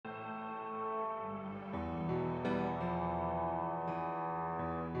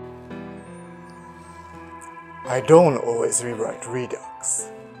I don't always rewrite Redux,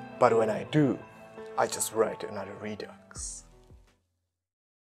 but when I do, I just write another Redux.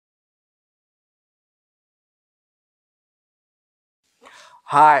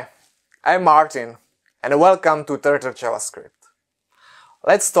 Hi, I'm Martin, and welcome to Turtle JavaScript.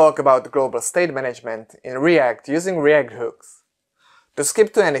 Let's talk about global state management in React using React hooks. To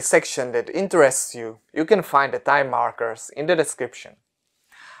skip to any section that interests you, you can find the time markers in the description.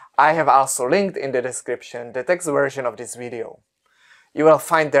 I have also linked in the description the text version of this video. You will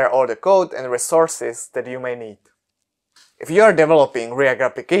find there all the code and resources that you may need. If you are developing React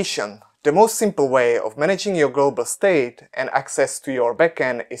application, the most simple way of managing your global state and access to your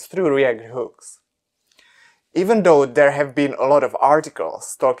backend is through React hooks. Even though there have been a lot of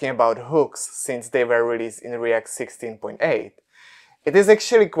articles talking about hooks since they were released in React 16.8, it is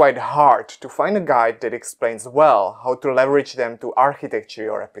actually quite hard to find a guide that explains well how to leverage them to architecture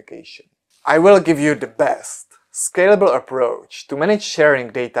your application. I will give you the best, scalable approach to manage sharing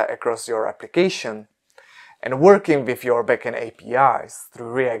data across your application and working with your backend APIs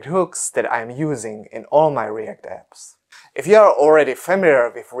through React hooks that I am using in all my React apps. If you are already familiar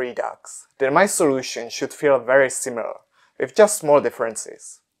with Redux, then my solution should feel very similar, with just small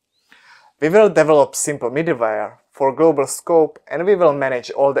differences. We will develop simple middleware for global scope, and we will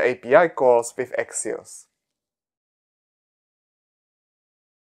manage all the API calls with Axios.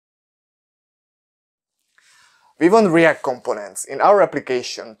 We want React components in our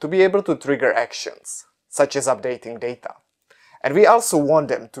application to be able to trigger actions, such as updating data. And we also want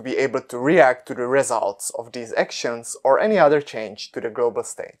them to be able to react to the results of these actions or any other change to the global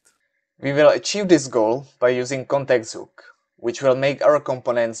state. We will achieve this goal by using context hook, which will make our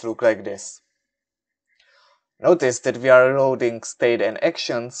components look like this. Notice that we are loading state and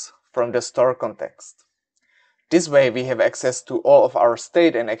actions from the StoreContext. This way we have access to all of our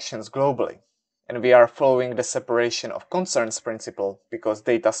state and actions globally, and we are following the separation of concerns principle because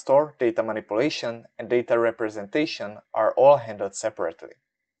data store, data manipulation, and data representation are all handled separately.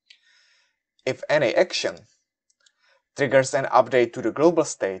 If any action triggers an update to the global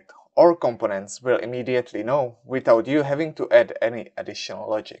state, all components will immediately know without you having to add any additional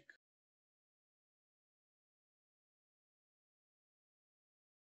logic.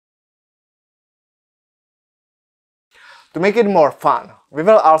 To make it more fun, we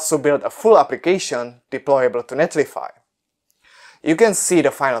will also build a full application deployable to Netlify. You can see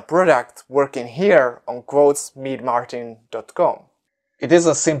the final product working here on quotesmeetmartin.com. It is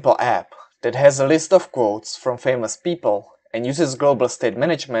a simple app that has a list of quotes from famous people and uses global state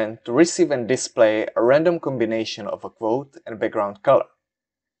management to receive and display a random combination of a quote and background color.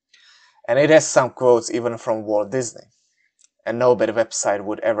 And it has some quotes even from Walt Disney. And no bad website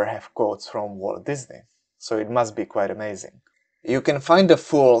would ever have quotes from Walt Disney, so it must be quite amazing. You can find the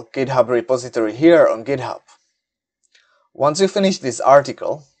full GitHub repository here on GitHub. Once you finish this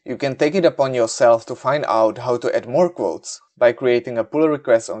article, you can take it upon yourself to find out how to add more quotes by creating a pull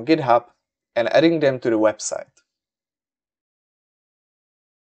request on GitHub and adding them to the website.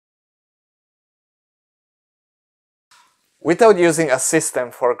 Without using a system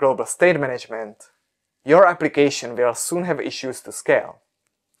for global state management, your application will soon have issues to scale.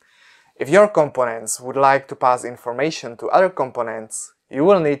 If your components would like to pass information to other components, you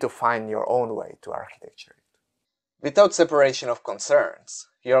will need to find your own way to architecture it. Without separation of concerns,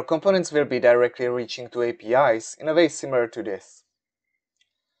 your components will be directly reaching to APIs in a way similar to this.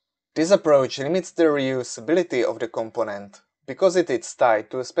 This approach limits the reusability of the component because it is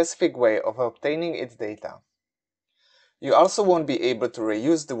tied to a specific way of obtaining its data. You also won't be able to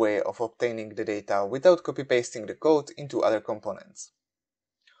reuse the way of obtaining the data without copy-pasting the code into other components.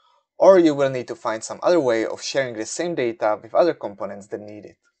 Or you will need to find some other way of sharing the same data with other components that need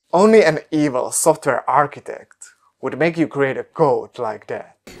it. Only an evil software architect would make you create a code like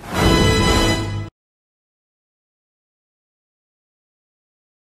that.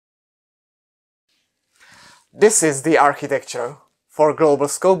 This is the architecture for global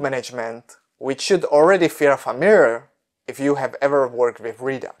scope management, which should already feel familiar if you have ever worked with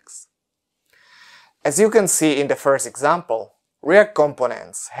Redux. As you can see in the first example, React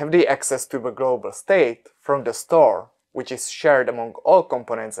components have the access to the global state from the store, which is shared among all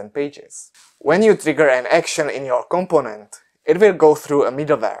components and pages. When you trigger an action in your component, it will go through a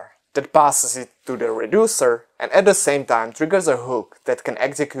middleware that passes it to the reducer and at the same time triggers a hook that can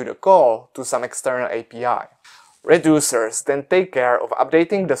execute a call to some external API. Reducers then take care of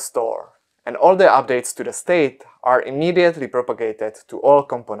updating the store, and all the updates to the state are immediately propagated to all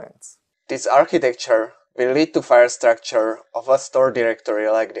components. This architecture will lead to file structure of a store directory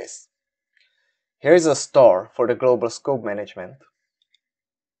like this. Here is a store for the global scope management.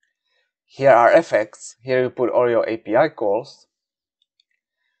 Here are effects. Here you put all your API calls.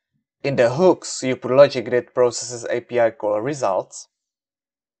 In the hooks, you put logic that processes API call results.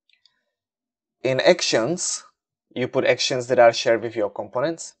 In actions, you put actions that are shared with your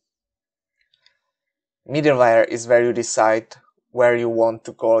components. Middleware is where you decide where you want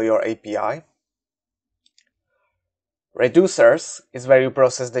to call your API. Reducers is where you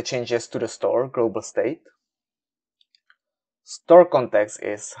process the changes to the store global state. StoreContext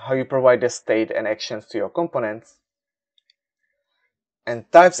is how you provide the state and actions to your components.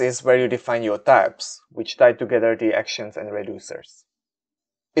 And types is where you define your types, which tie together the actions and reducers.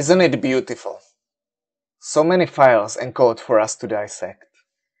 Isn't it beautiful? So many files and code for us to dissect.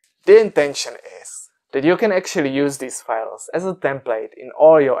 The intention is that you can actually use these files as a template in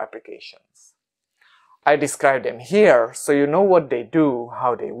all your applications. I describe them here so you know what they do,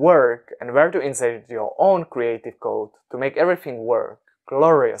 how they work, and where to insert your own creative code to make everything work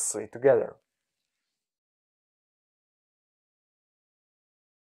gloriously together.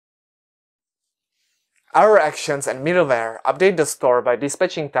 Our actions and middleware update the store by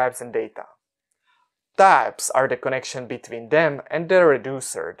dispatching types and data. Types are the connection between them and the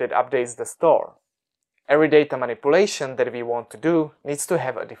reducer that updates the store. Every data manipulation that we want to do needs to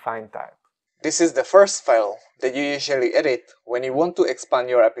have a defined type. This is the first file that you usually edit when you want to expand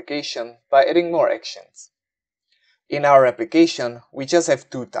your application by adding more actions. In our application, we just have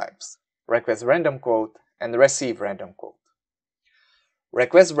two types, request random quote and receive random quote.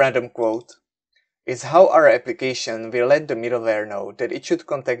 Request random quote is how our application will let the middleware know that it should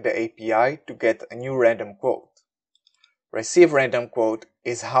contact the API to get a new random quote. Receive random quote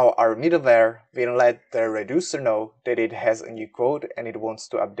is how our middleware will let the reducer know that it has a new quote and it wants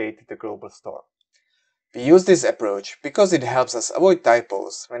to update the global store. We use this approach because it helps us avoid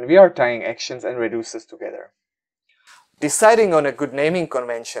typos when we are tying actions and reducers together. Deciding on a good naming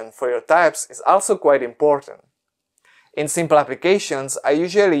convention for your types is also quite important. In simple applications, I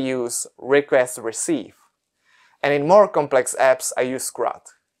usually use request receive, and in more complex apps I use CRUD,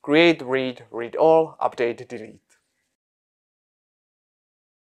 create, read, read all, update, delete.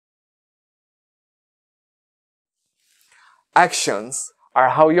 Actions are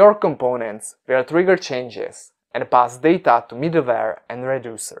how your components will trigger changes and pass data to middleware and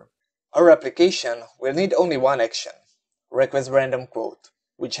reducer. Our application will need only one action, request random quote,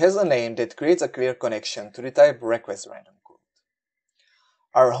 which has a name that creates a clear connection to the type request random quote.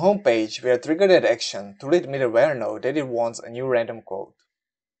 Our homepage will trigger that action to let middleware know that it wants a new random quote.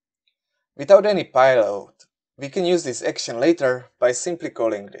 Without any payload, we can use this action later by simply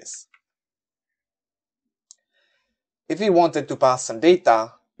calling this. If we wanted to pass some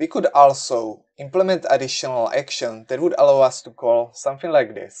data, we could also implement additional action that would allow us to call something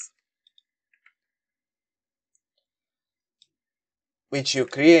like this, which you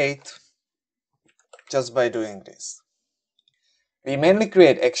create just by doing this. We mainly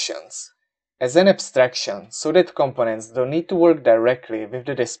create actions as an abstraction so that components don't need to work directly with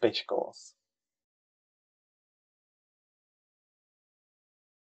the dispatch calls.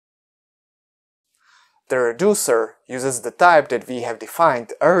 The reducer uses the type that we have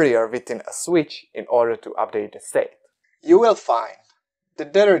defined earlier within a switch in order to update the state. You will find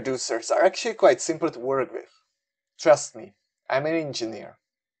that the reducers are actually quite simple to work with. Trust me, I'm an engineer.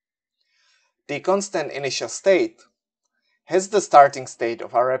 The constant initial state has the starting state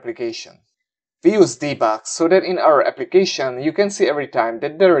of our application. We use debug so that in our application you can see every time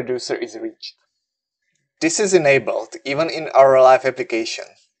that the reducer is reached. This is enabled even in our live application.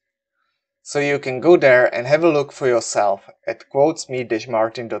 So you can go there and have a look for yourself at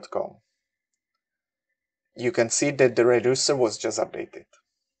quotesme-martin.com. You can see that the reducer was just updated.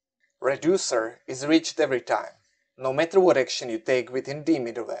 Reducer is reached every time, no matter what action you take within the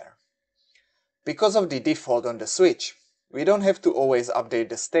middleware. Because of the default on the switch, we don't have to always update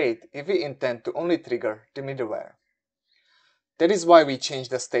the state if we intend to only trigger the middleware. That is why we change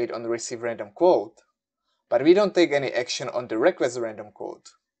the state on the receive random quote, but we don't take any action on the request random quote,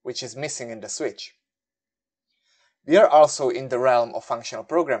 which is missing in the switch. We are also in the realm of functional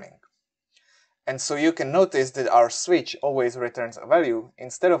programming, and so you can notice that our switch always returns a value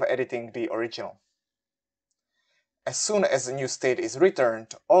instead of editing the original. As soon as a new state is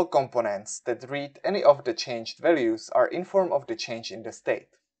returned, all components that read any of the changed values are informed of the change in the state.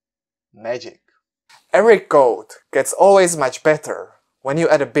 Magic. Every code gets always much better when you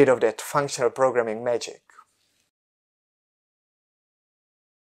add a bit of that functional programming magic.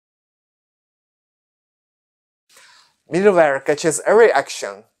 Middleware catches every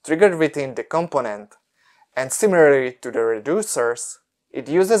action triggered within the component, and similarly to the reducers, it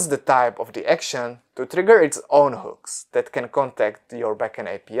uses the type of the action to trigger its own hooks that can contact your backend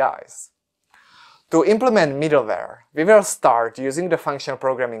APIs. To implement middleware, we will start using the functional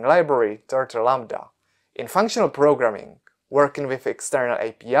programming library Turtle Lambda. In functional programming, working with external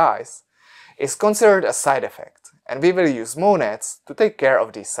APIs is considered a side effect, and we will use monads to take care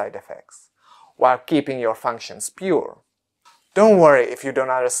of these side effects, while keeping your functions pure. Don't worry if you don't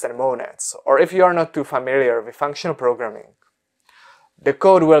understand monads, or if you are not too familiar with functional programming. The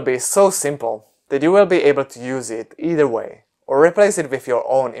code will be so simple that you will be able to use it either way, or replace it with your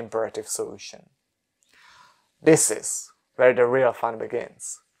own imperative solution. This is where the real fun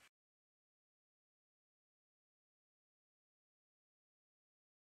begins.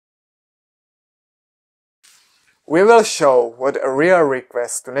 We will show what a real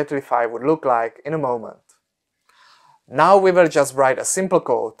request to Netlify would look like in a moment. Now we will just write a simple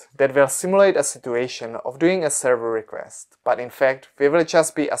code that will simulate a situation of doing a server request, but in fact we will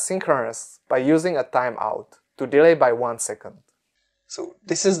just be asynchronous by using a timeout to delay by 1 second. So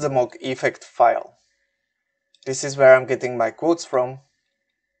this is the mock effect file. This is where I'm getting my quotes from.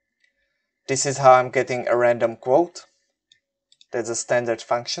 This is how I'm getting a random quote. That's a standard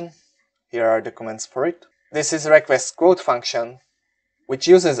function. Here are the comments for it. This is request quote function, which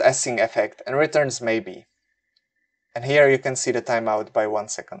uses async effect and returns maybe. And here you can see the timeout by 1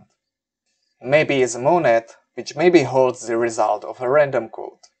 second. Maybe is a monad, which maybe holds the result of a random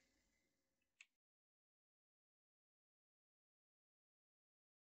quote.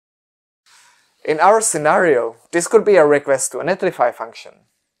 In our scenario, this could be a request to a Netlify function.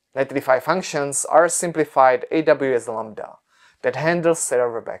 Netlify functions are a simplified AWS Lambda that handles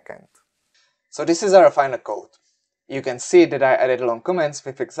server backend. So this is our final code. You can see that I added long comments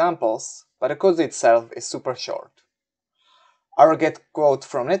with examples, but the code itself is super short. Our getQuote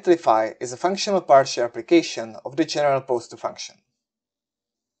from Netlify is a functional partial application of the general post2 function.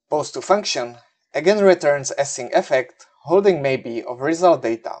 Post2 function again returns async effect holding maybe of result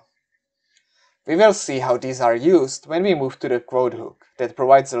data. We will see how these are used when we move to the quote hook that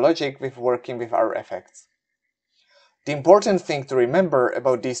provides the logic with working with our effects. The important thing to remember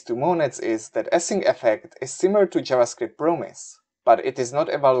about these two monads is that async effect is similar to JavaScript promise, but it is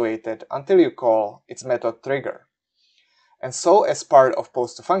not evaluated until you call its method trigger. And so as part of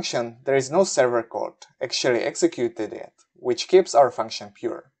post2 function, there is no server code actually executed yet, which keeps our function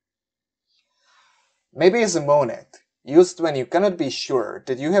pure. Maybe is a monad, used when you cannot be sure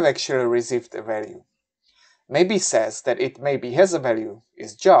that you have actually received a value. Maybe says that it maybe has a value,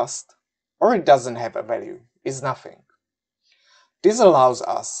 is just, or it doesn't have a value, is nothing. This allows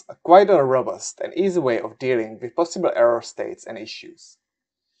us a quite a robust and easy way of dealing with possible error states and issues.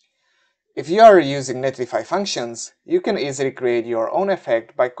 If you are using Netlify functions, you can easily create your own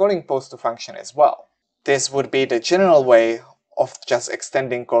effect by calling post2 function as well. This would be the general way of just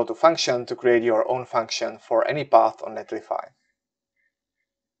extending call to function to create your own function for any path on Netlify.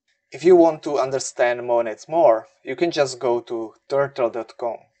 If you want to understand monads more, you can just go to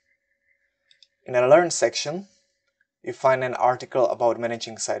turtle.com. In the Learn section, you find an article about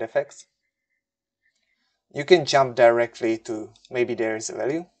managing side effects. You can jump directly to maybe there is a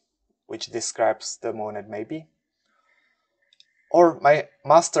value, which describes the monad maybe, or my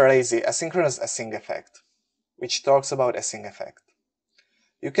master lazy asynchronous async effect, which talks about async effect.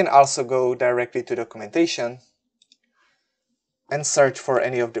 You can also go directly to documentation and search for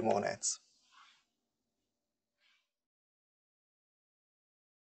any of the monads.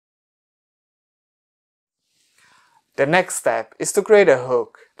 The next step is to create a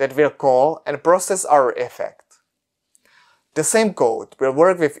hook that will call and process our effect. The same code will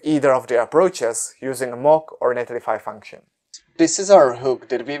work with either of the approaches using a mock or Netlify function. This is our hook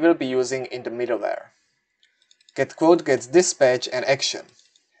that we will be using in the middleware. GetQuote gets dispatch and action.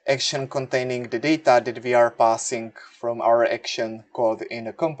 Action containing the data that we are passing from our action called in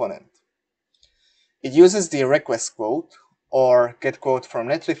a component. It uses the request quote or getQuote from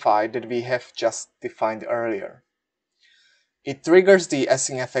Netlify that we have just defined earlier. It triggers the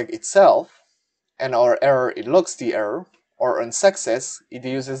async effect itself, and our error it logs the error, or on success it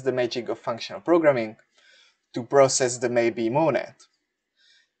uses the magic of functional programming to process the maybe monad.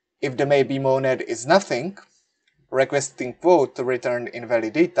 If the maybe monad is nothing, requesting quote to return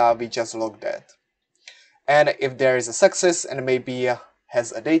invalid data, we just log that. And if there is a success and maybe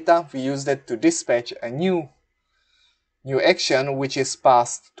has a data, we use that to dispatch a new action which is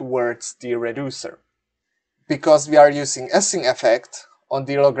passed towards the reducer. Because we are using async effect on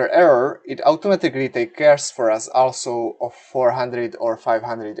the logger error, it automatically takes care for us also of 400 or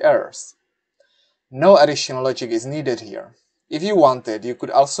 500 errors. No additional logic is needed here. If you wanted, you could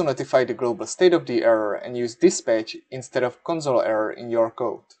also notify the global state of the error and use dispatch instead of console error in your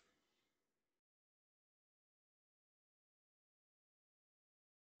code.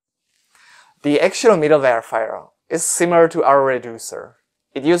 The actual middleware file is similar to our reducer.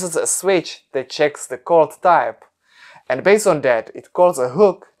 It uses a switch that checks the called type, and based on that it calls a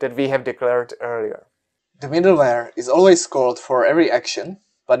hook that we have declared earlier. The middleware is always called for every action,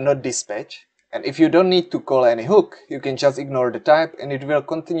 but not dispatch, and if you don't need to call any hook, you can just ignore the type and it will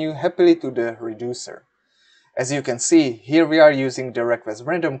continue happily to the reducer. As you can see, here we are using the request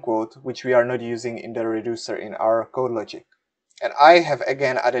random quote, which we are not using in the reducer in our code logic. And I have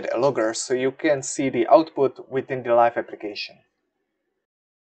again added a logger so you can see the output within the live application.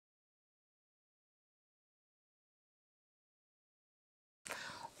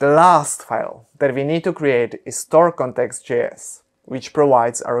 The last file that we need to create is StoreContext.js, which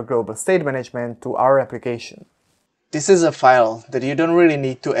provides our global state management to our application. This is a file that you don't really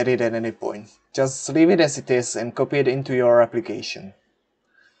need to edit at any point. Just leave it as it is and copy it into your application.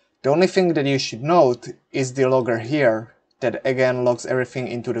 The only thing that you should note is the logger here, that again logs everything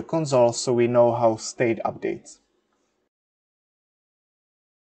into the console so we know how state updates.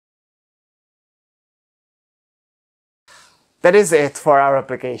 That is it for our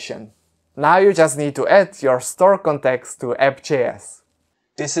application. Now you just need to add your store context to App.js.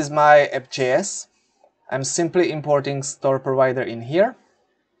 This is my App.js. I'm simply importing store provider in here,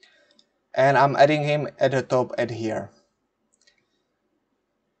 and I'm adding him at the top at here.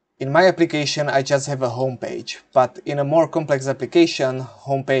 In my application I just have a home page, but in a more complex application,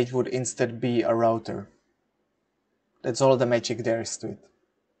 home page would instead be a router. That's all the magic there is to it.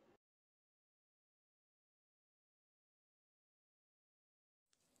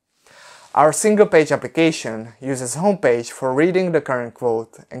 Our single-page application uses homepage for reading the current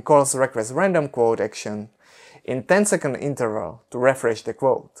quote and calls request random quote action in 10-second interval to refresh the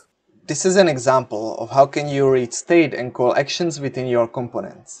quote. This is an example of how can you read state and call actions within your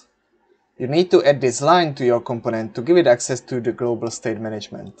components. You need to add this line to your component to give it access to the global state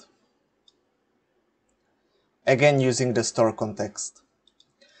management. Again using the store context.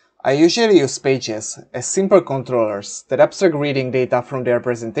 I usually use pages as simple controllers that abstract reading data from their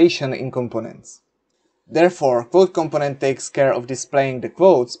presentation in components. Therefore, quote component takes care of displaying the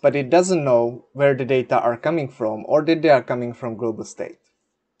quotes, but it doesn't know where the data are coming from or that they are coming from global state.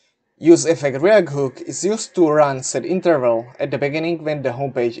 QuoteEffect React hook is used to run set interval at the beginning when the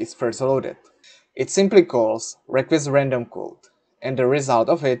homepage is first loaded. It simply calls request random quote, and the result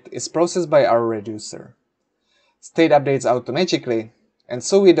of it is processed by our reducer. State updates automatically, and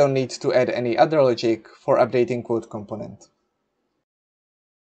so we don't need to add any other logic for updating quote component.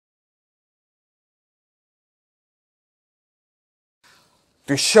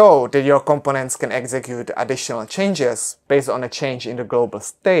 To show that your components can execute additional changes based on a change in the global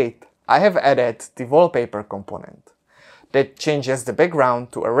state, I have added the wallpaper component that changes the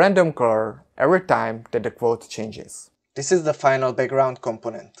background to a random color every time that the quote changes. This is the final background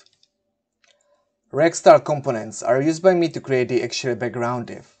component. React style components are used by me to create the actual background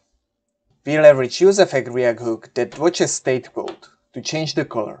div. We leverage QuoteEffect React hook that watches state quote to change the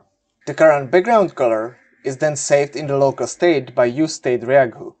color. The current background color is then saved in the local state by useState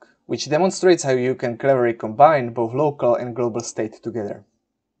React hook, which demonstrates how you can cleverly combine both local and global state together.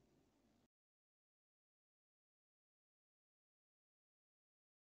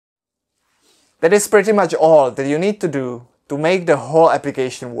 That is pretty much all that you need to do to make the whole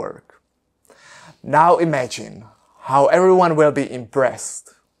application work. Now imagine how everyone will be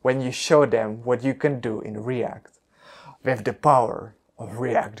impressed when you show them what you can do in React with the power of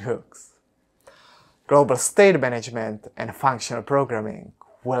React hooks. Global state management and functional programming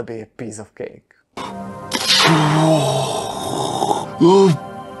will be a piece of cake.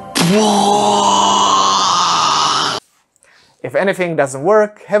 If anything doesn't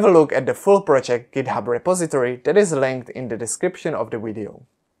work, have a look at the full project GitHub repository that is linked in the description of the video.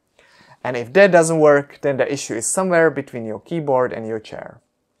 And if that doesn't work, then the issue is somewhere between your keyboard and your chair.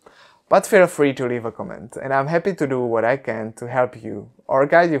 But feel free to leave a comment, and I'm happy to do what I can to help you or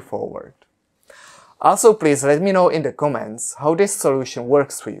guide you forward. Also, please let me know in the comments how this solution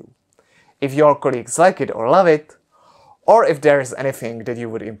works for you, if your colleagues like it or love it, or if there is anything that you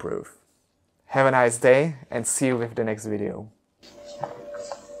would improve. Have a nice day and see you with the next video.